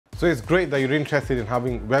So it's great that you're interested in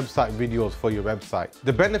having website videos for your website.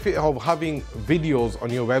 The benefit of having videos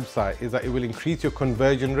on your website is that it will increase your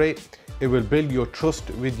conversion rate. It will build your trust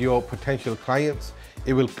with your potential clients.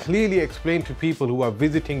 It will clearly explain to people who are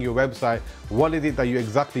visiting your website what is it that you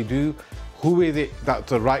exactly do, who is it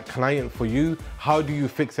that's the right client for you, how do you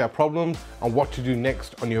fix their problems, and what to do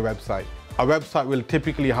next on your website. Our website will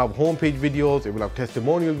typically have homepage videos, it will have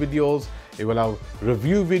testimonial videos, it will have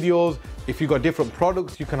review videos. If you've got different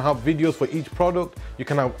products, you can have videos for each product. You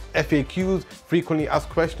can have FAQs, frequently asked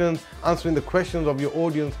questions. Answering the questions of your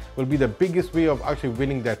audience will be the biggest way of actually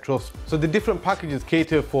winning their trust. So the different packages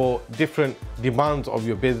cater for different demands of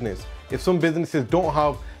your business. If some businesses don't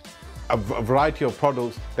have a variety of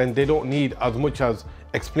products, then they don't need as much as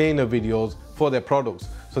explainer videos for their products.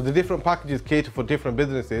 So the different packages cater for different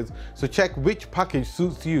businesses. So check which package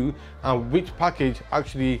suits you and which package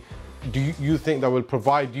actually do you think that will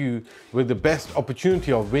provide you with the best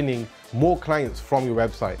opportunity of winning more clients from your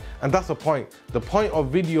website. And that's the point. The point of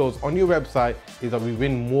videos on your website is that we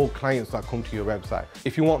win more clients that come to your website.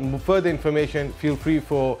 If you want further information, feel free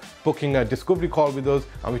for booking a discovery call with us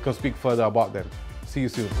and we can speak further about them. See you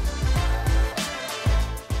soon.